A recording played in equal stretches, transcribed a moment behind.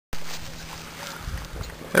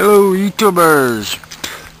Hello YouTubers,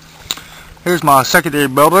 here's my secondary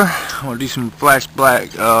bubbler. I'm going to do some flash black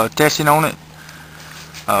testing on it,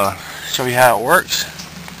 show you how it works.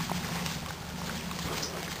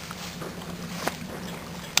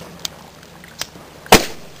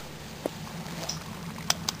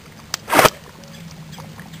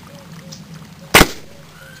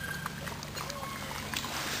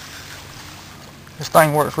 This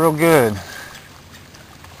thing works real good.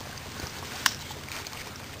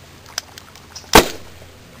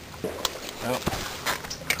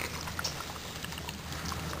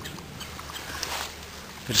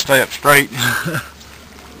 Just stay up straight. Yeah,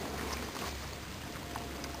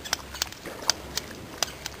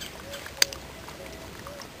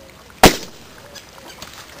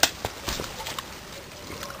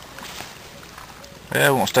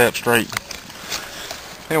 it won't stay up straight.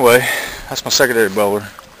 Anyway, that's my secondary bubbler.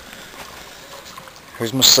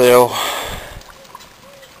 Here's my cell.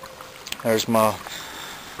 There's my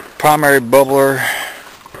primary bubbler,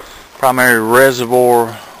 primary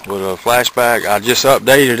reservoir with a flashback. I just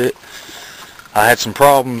updated it. I had some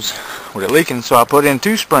problems with it leaking, so I put in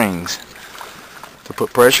 2 springs to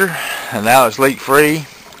put pressure, and now it's leak free.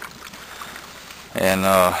 And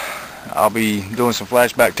I'll be doing some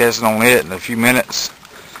flashback testing on it in a few minutes.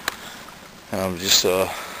 I'm just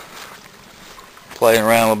playing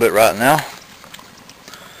around a little bit right now.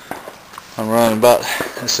 I'm running about,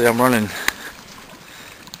 let's see, I'm running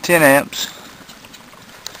 10 amps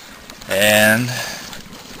and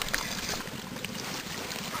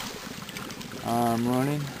I'm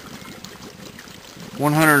running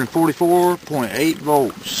 144.8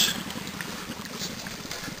 volts.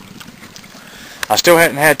 I still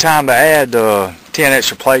hadn't had time to add 10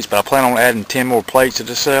 extra plates, but I plan on adding 10 more plates to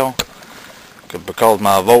the cell because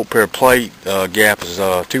my volt per plate gap is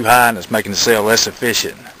too high and it's making the cell less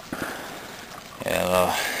efficient. And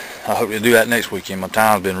I hope to do that next weekend. My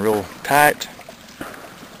time's been real tight,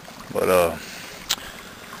 but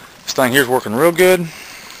this thing here's working real good.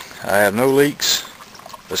 I have no leaks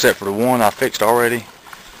except for the one I fixed already,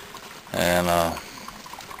 and I'll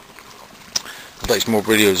take some more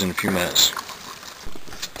videos in a few minutes.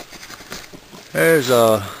 There's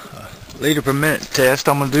a liter per minute test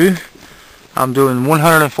I'm going to do. I'm doing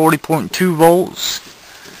 140.2 volts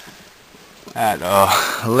at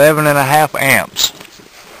 11.5 amps.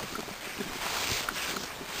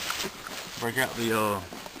 Break out the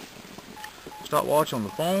stopwatch on the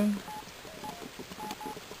phone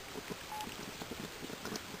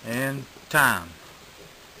and time.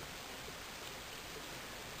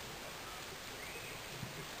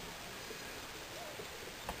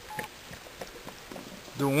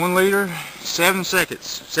 Do 1 liter, 7 seconds,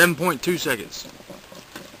 7.2 seconds.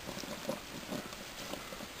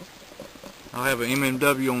 I'll have an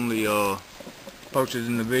MMW on the posted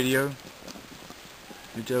in the video.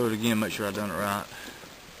 Do it again, make sure I done it right.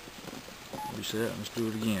 Reset, let's do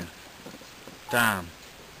it again. Time.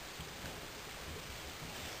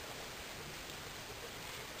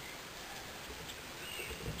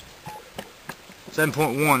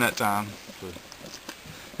 .1 that time.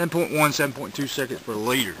 10.1, 7.2 seconds per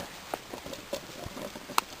liter.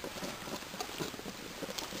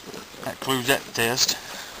 That concludes that test.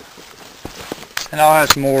 And I'll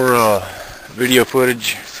have some more video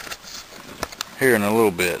footage here in a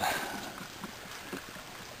little bit.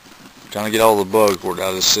 Trying to get all the bugs worked out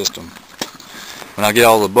of this system. When I get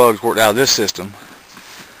all the bugs worked out of this system,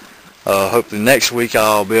 hopefully next week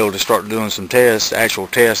I'll be able to start doing some tests, actual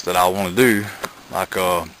tests that I want to do. Like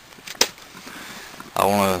I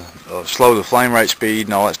want to slow the flame rate speed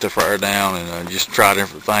and all that stuff right down, and just try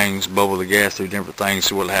different things, bubble the gas through different things,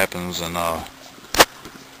 see what happens, and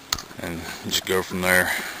just go from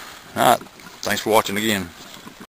there. Alright, thanks for watching again.